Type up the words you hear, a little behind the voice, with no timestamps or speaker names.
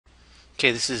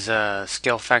Okay, this is a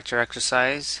scale factor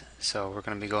exercise, so we're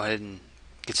going to go ahead and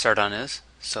get started on this.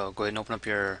 So go ahead and open up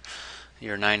your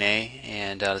 9A,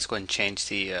 and let's go ahead and change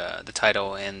the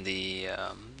title and the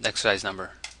exercise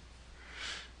number.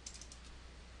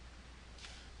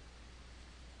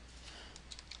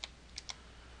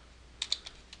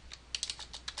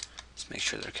 Let's make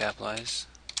sure they're capitalized.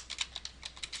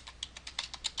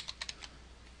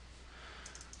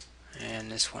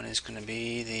 And this one is going to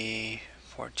be the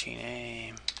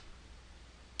 14A.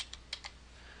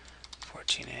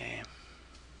 14A.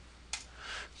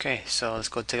 Okay, so let's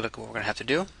go take a look at what we're going to have to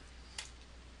do.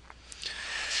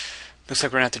 Looks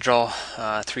like we're going to have to draw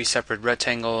three separate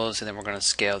rectangles, and then we're going to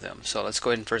scale them. So let's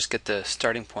go ahead and first get the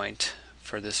starting point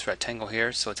for this rectangle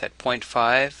here. So it's at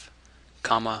 0.5,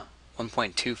 comma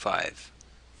 1.25.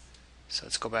 So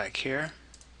let's go back here,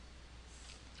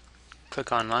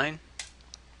 click on line.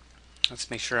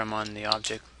 Let's make sure I'm on the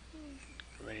object,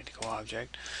 ready to go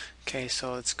object. Okay,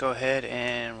 so let's go ahead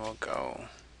and we'll go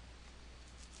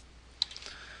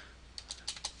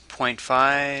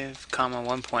 0.5, comma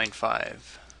 1.5. I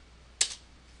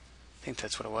think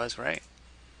that's what it was, right?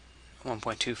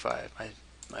 1.25,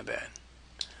 my bad.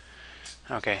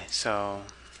 Okay, so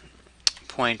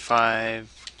 0.5,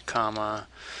 comma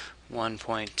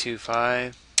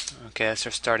 1.25. Okay, that's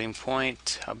our starting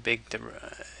point. How big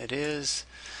it is.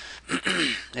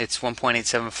 It's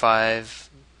 1.875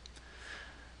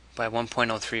 by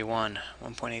 1.031.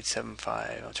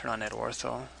 1.875. I'll turn on that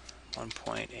ortho.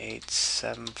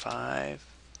 1.875.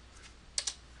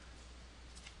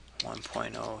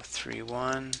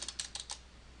 1.031.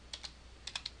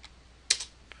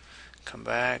 Come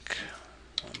back.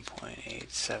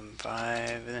 1.875,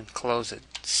 and then close it.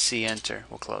 C enter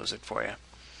will close it for you.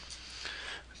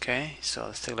 Okay, so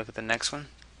let's take a look at the next one.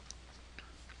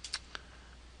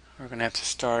 We're going to have to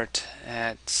start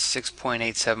at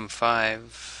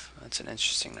 6.875. That's an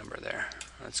interesting number there.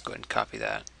 Let's go ahead and copy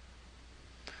that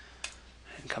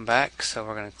and come back. So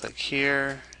we're going to click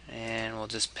here and we'll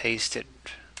just paste it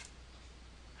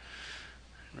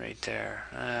right there.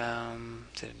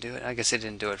 Did it do it? I guess it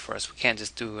didn't do it for us. We can't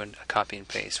just do a copy and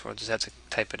paste. We'll just have to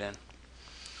type it in.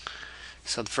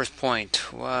 So the first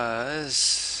point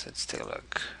was, let's take a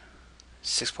look,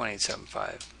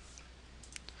 6.875.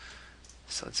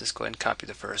 So let's just go ahead and copy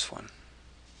the first one.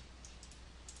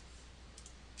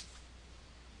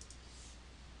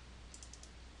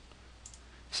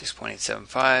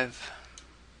 .875,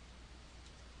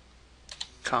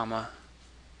 comma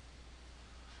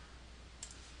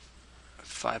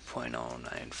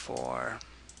 5.094.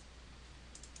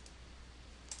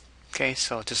 Okay,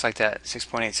 so just like that,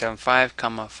 6.875,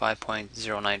 comma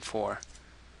 5.094.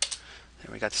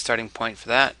 Then we got the starting point for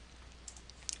that.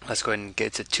 Let's go ahead and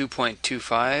get to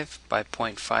 2.25 by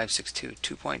 0.562.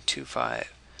 2.25.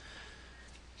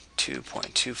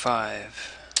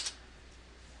 2.25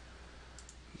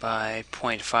 by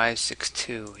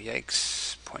 0.562.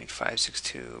 Yikes.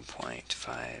 0.562.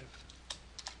 0.5.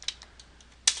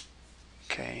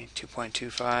 Okay,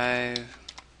 2.25.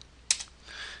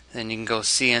 Then you can go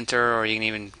C enter, or you can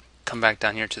even come back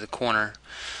down here to the corner.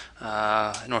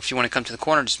 And if you want to come to the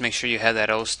corner, just make sure you have that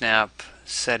OSNAP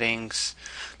settings.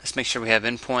 Let's make sure we have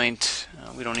endpoint.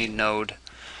 We don't need node.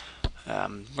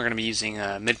 We're going to be using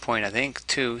midpoint, I think,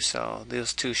 too. So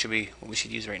those two should be what we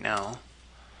should use right now.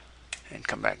 And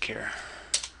come back here.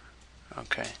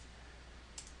 Okay.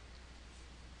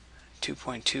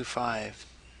 2.25.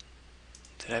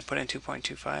 Did I put in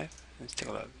 2.25? Let's take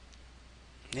a look.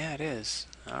 Yeah, it is.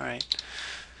 Alright.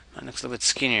 Mine looks a little bit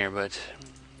skinnier, but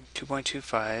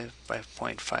 2.25 by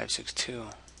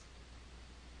 0.562.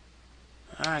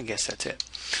 I guess that's it.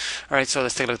 Alright, so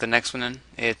let's take a look at the next one then.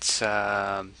 It's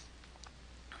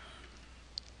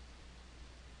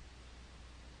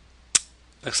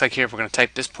looks like here we're going to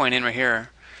type this point in right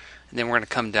here, and then we're going to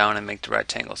come down and make the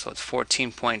rectangle. So it's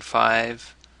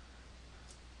 14.5.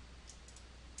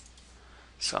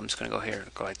 So I'm just going to go here,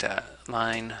 go like that.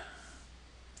 Line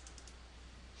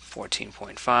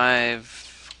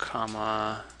 14.5,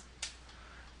 comma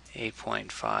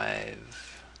 8.5.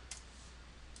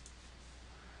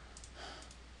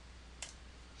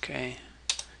 Okay,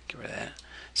 get rid of that.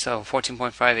 So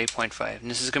 14.5, 8.5. And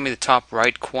this is going to be the top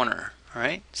right corner.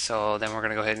 Alright, so then we're going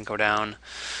to go ahead and go down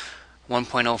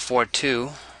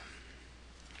 1.042.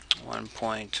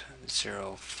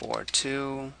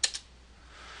 1.042.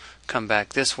 Come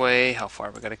back this way. How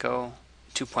far we got to go?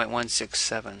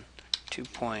 2.167.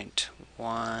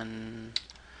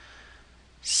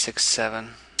 2.167.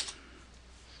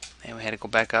 And we had to go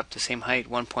back up the same height,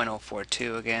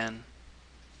 1.042 again.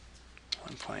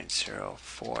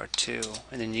 1.042,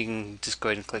 and then you can just go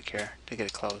ahead and click here to get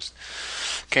it closed.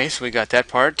 Okay, so we got that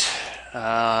part.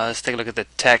 Let's take a look at the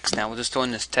text now. We'll just throw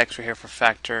in this text right here for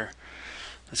factor.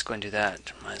 Let's go and do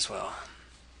that. Might as well.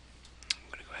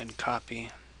 I'm going to go ahead and copy.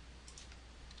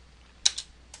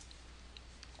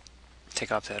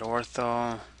 Take off that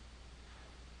ortho.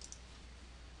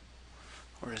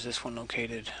 Where is this one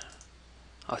located?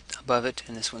 Above it,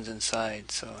 and this one's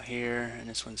inside. So here, and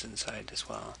this one's inside as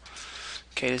well.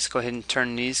 Okay, let's go ahead and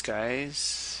turn these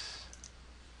guys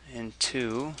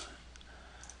into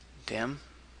dim.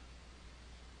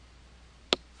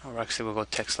 Or actually, we'll go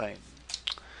text light.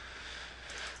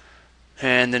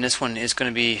 And then this one is going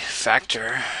to be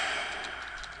factor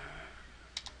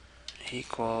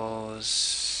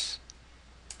equals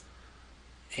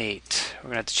 8. We're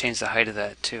going to have to change the height of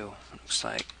that too. Looks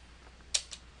like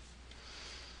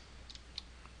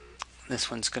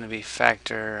this one's going to be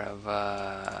factor of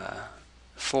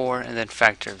 4 and then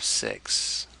factor of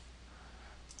 6.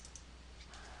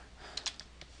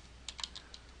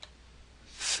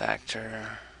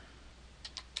 Factor.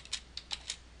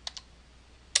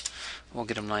 We'll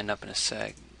get them lined up in a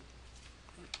sec.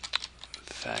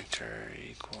 Factor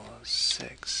equals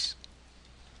 6.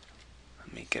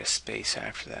 Let me get a space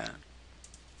after that.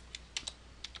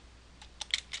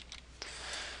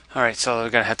 Alright, so we're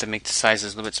going to have to make the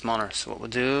sizes a little bit smaller. So what we'll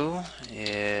do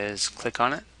is click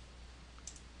on it.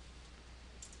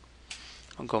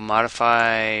 We'll go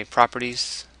modify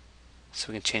properties so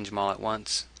we can change them all at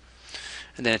once.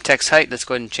 And then a text height, let's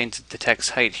go ahead and change the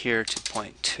text height here to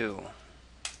 0.2.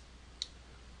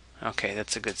 Okay,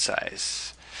 that's a good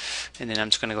size. And then I'm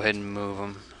just going to go ahead and move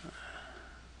them.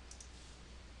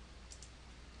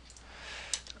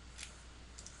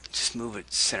 Just move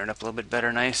it centered up a little bit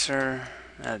better, nicer.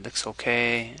 That looks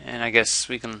okay. And I guess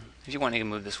we can, if you want, you can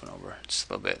move this one over just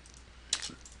a little bit.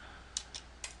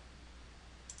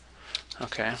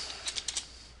 Okay.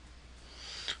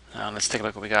 Let's take a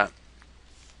look what we got.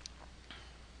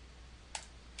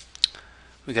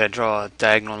 We got to draw a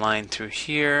diagonal line through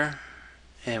here,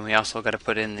 and we also got to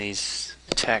put in these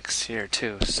texts here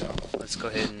too. So let's go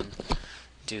ahead and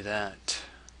do that.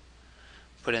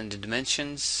 Put in the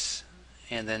dimensions,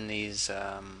 and then these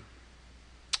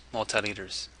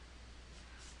multi-liters.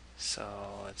 So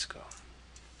let's go.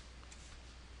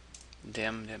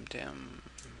 Dim.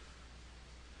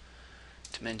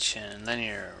 Dimension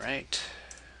linear, right?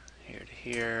 Here to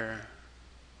here.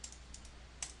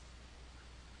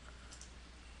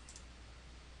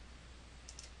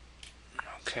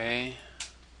 Okay.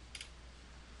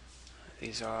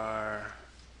 These are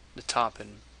the top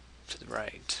and to the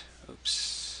right.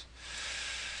 Oops.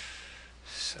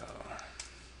 So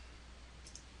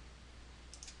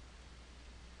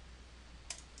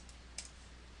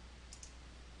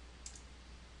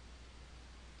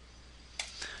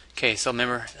okay, so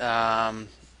remember,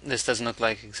 this doesn't look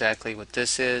like exactly what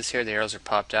this is here. The arrows are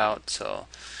popped out, so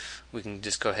we can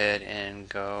just go ahead and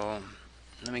go.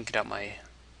 Let me get out my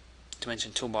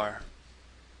dimension toolbar.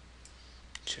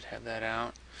 Should have that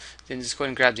out. Then just go ahead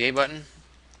and grab the A button,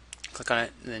 click on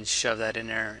it, and then shove that in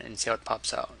there and see how it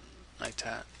pops out like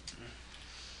that.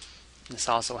 This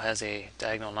also has a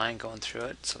diagonal line going through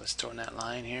it, so let's throw in that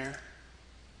line here.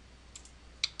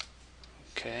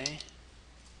 Okay.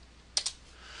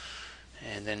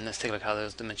 And then let's take a look how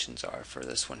those dimensions are for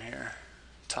this one here.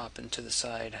 Top and to the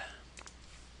side.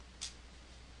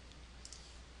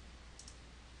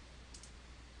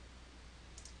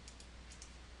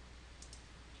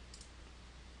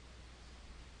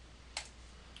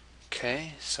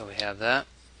 Okay, so we have that.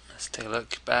 Let's take a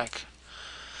look back.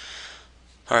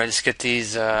 Alright, let's get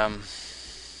these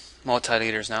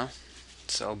multi-liters now.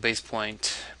 So base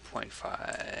point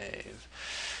 0.5.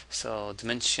 So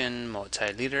dimension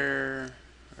multi-liter.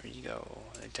 Where you go?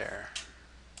 Right there.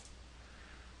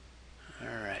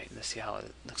 Alright, let's see how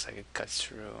it looks like it cuts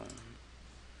through.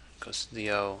 Goes to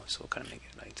the O, so we'll kind of make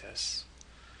it like this.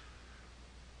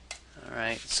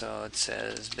 Alright, so it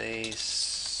says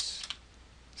base.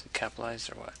 Is it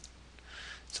capitalized or what?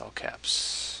 It's all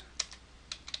caps.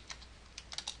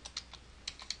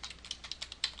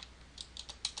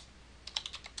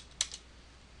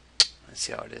 Let's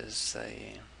see how it is.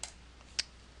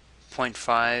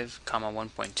 0.5, comma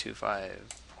 1.25.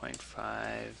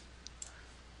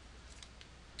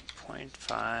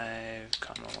 0.5,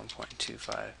 comma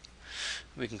 1.25.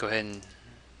 We can go ahead and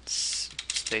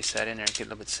space that in there and get a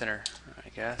little bit thinner, I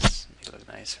guess. Make it look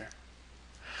nicer.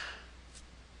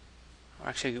 Or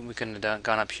actually, we could have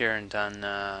gone up here and done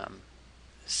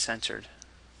centered.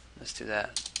 Let's do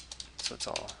that. So it's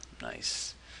all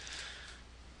nice.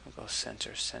 We'll go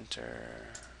center.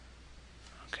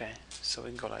 Okay, so we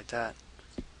can go like that.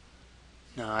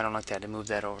 No, I don't like that. To move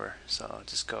that over. So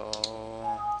just go.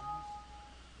 Hold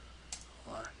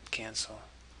on, cancel.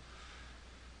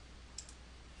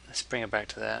 Let's bring it back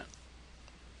to that.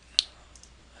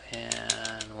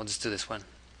 And we'll just do this one.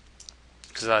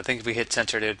 Because I think if we hit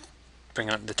center, it would bring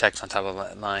up the text on top of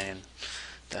that line, and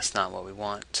that's not what we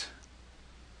want.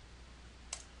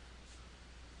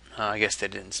 I guess they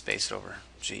didn't space it over.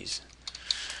 Jeez.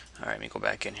 Alright, let me go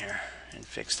back in here and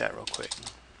fix that real quick.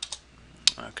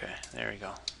 Okay, there we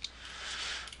go.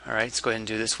 Alright, let's go ahead and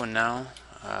do this one now.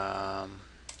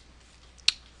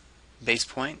 Base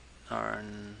point.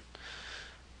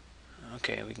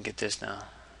 Okay, we can get this now.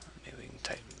 Maybe we can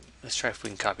type. Let's try if we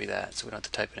can copy that so we don't have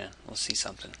to type it in. We'll see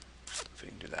something if we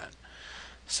can do that.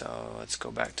 So let's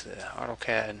go back to the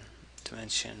AutoCAD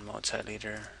dimension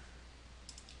multi-leader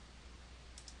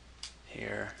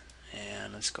here,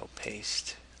 and let's go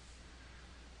paste.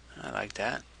 I like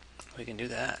that. We can do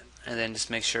that, and then just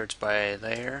make sure it's by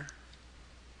layer.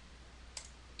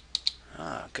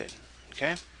 Ah, good.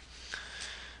 Okay,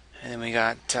 and then we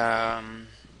got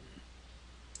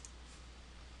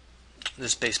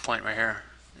this base point right here,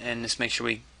 and just make sure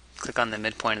we click on the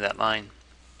midpoint of that line.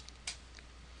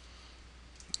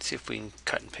 Let's see if we can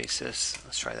cut and paste this.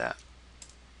 Let's try that.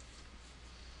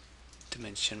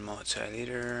 Dimension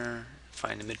multi-leader,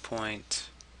 find the midpoint,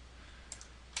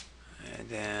 and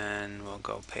then we'll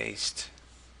go paste.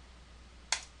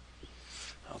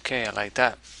 Okay, I like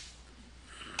that.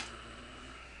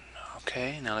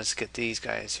 Okay, now let's get these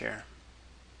guys here.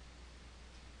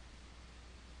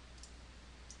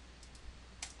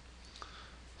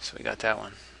 So we got that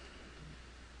one.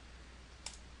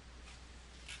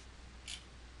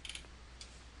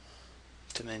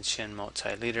 Dimension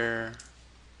multi-leader.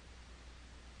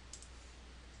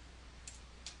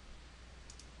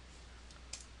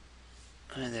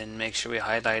 And then make sure we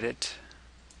highlight it.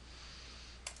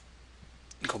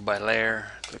 Go by layer,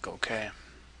 click OK.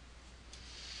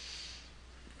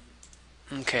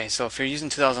 Okay, so if you're using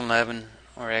 2011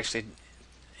 or actually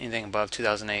anything above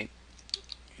 2008,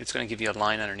 it's going to give you a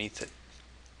line underneath it.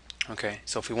 Okay,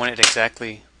 so if we want it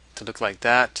exactly to look like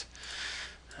that,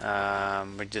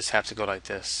 we just have to go like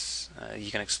this.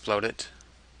 You can explode it.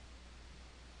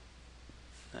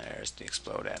 There's the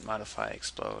explode at modify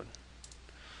explode.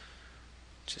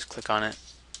 Just click on it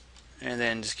and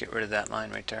then just get rid of that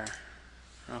line right there.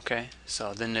 Okay,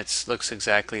 so then it looks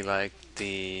exactly like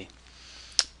the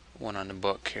one on the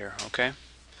book here. Okay,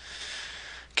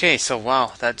 so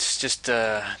wow, that's just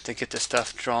to get the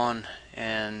stuff drawn,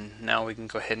 and now we can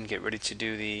go ahead and get ready to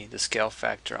do the scale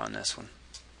factor on this one.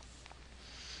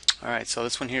 Alright, so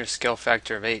this one here is scale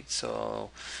factor of 8. So,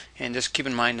 and just keep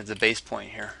in mind the base point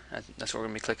here. That's what we're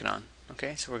going to be clicking on.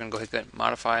 Okay, so we're going to go ahead and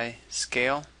modify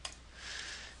scale.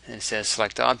 And it says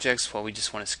select objects. Well, we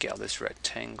just want to scale this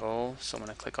rectangle. So I'm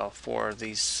going to click all 4 of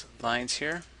these lines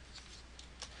here.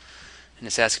 And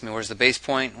it's asking me where's the base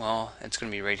point. Well, it's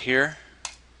going to be right here.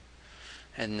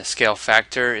 And the scale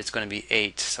factor is going to be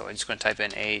 8. So I'm just going to type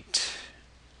in 8,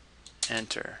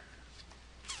 enter.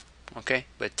 Okay,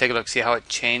 but take a look, see how it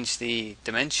changed the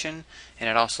dimension, and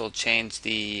it also changed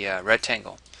the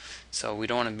rectangle. So we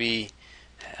don't want to be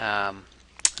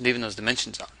leaving those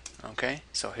dimensions on. Okay,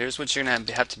 so here's what you're going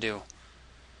to have to do.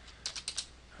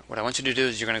 What I want you to do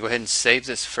is you're going to go ahead and save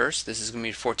this first. This is going to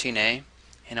be 14A,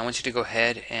 and I want you to go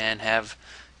ahead and have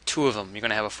 2 of them. You're going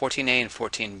to have a 14A and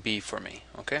 14B for me.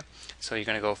 Okay, so you're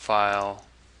going to go File,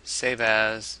 Save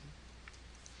As.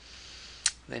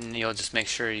 Then you'll just make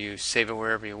sure you save it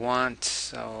wherever you want.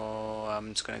 So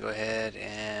I'm just going to go ahead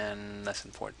and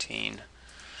lesson 14.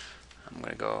 I'm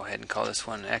going to go ahead and call this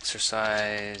one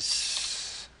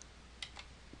exercise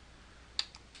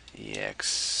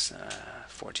EX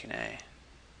 14A.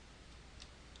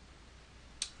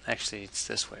 Actually, it's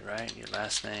this way, right? Your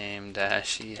last name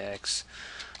dash EX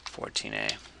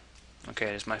 14A. Okay,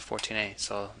 there's my 14A.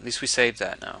 So at least we saved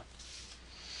that now.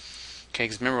 Okay,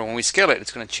 because remember, when we scale it,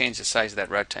 it's going to change the size of that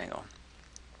rectangle.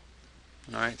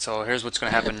 Alright, so here's what's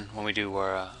going to happen when we do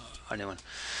our new one.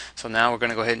 So now we're going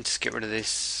to go ahead and just get rid of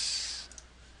these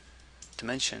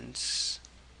dimensions.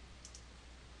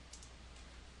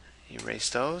 Erase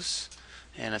those.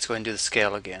 And let's go ahead and do the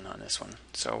scale again on this one.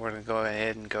 So we're going to go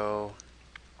ahead and go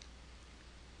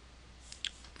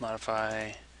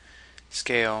modify,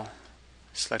 scale,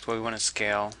 select what we want to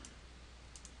scale.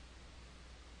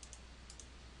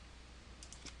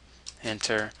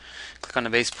 Enter, click on the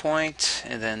base point,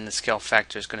 and then the scale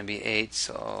factor is going to be 8,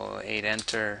 so 8,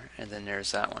 enter, and then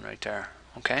there's that one right there.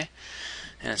 Okay,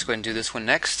 and let's go ahead and do this one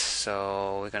next.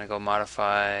 So we're going to go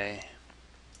modify,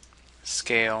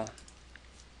 scale,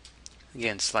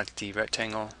 Again, select the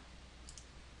rectangle.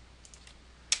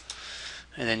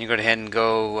 And then you go ahead and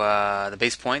go, the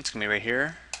base point is going to be right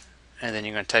here. And then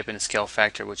you're going to type in the scale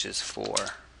factor, which is 4.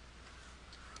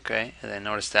 Okay, and then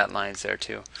notice that line's there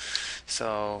too.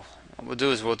 So what we'll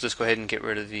do is we'll just go ahead and get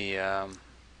rid of the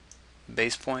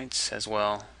base points as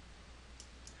well.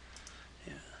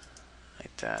 Yeah,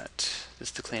 like that,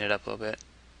 just to clean it up a little bit.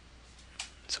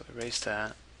 So erase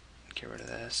that, get rid of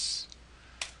this.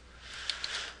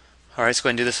 Alright, let's go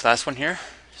ahead and do this last one here.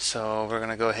 So we're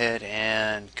going to go ahead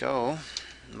and go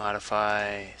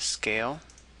modify scale.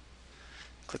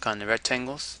 Click on the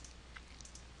rectangles.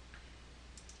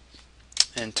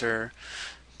 Enter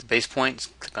the base point.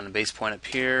 Click on the base point up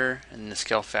here, and the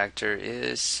scale factor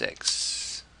is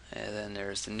 6. And then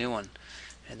there's the new one.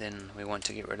 And then we want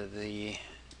to get rid of the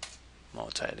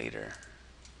multi-leader.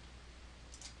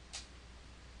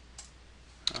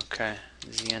 Okay,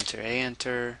 Z enter, A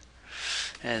enter,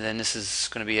 and then this is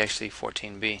going to be actually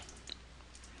 14B.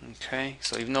 Okay,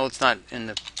 so even though it's not in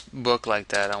the book like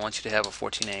that, I want you to have a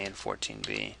 14A and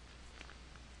 14B.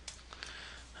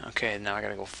 Okay, now I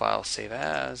gotta go File, Save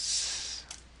As,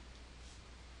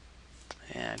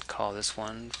 and call this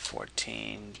one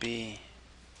 14B.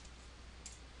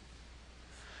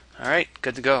 Alright,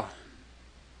 good to go.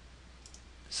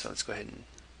 So let's go ahead and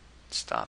stop.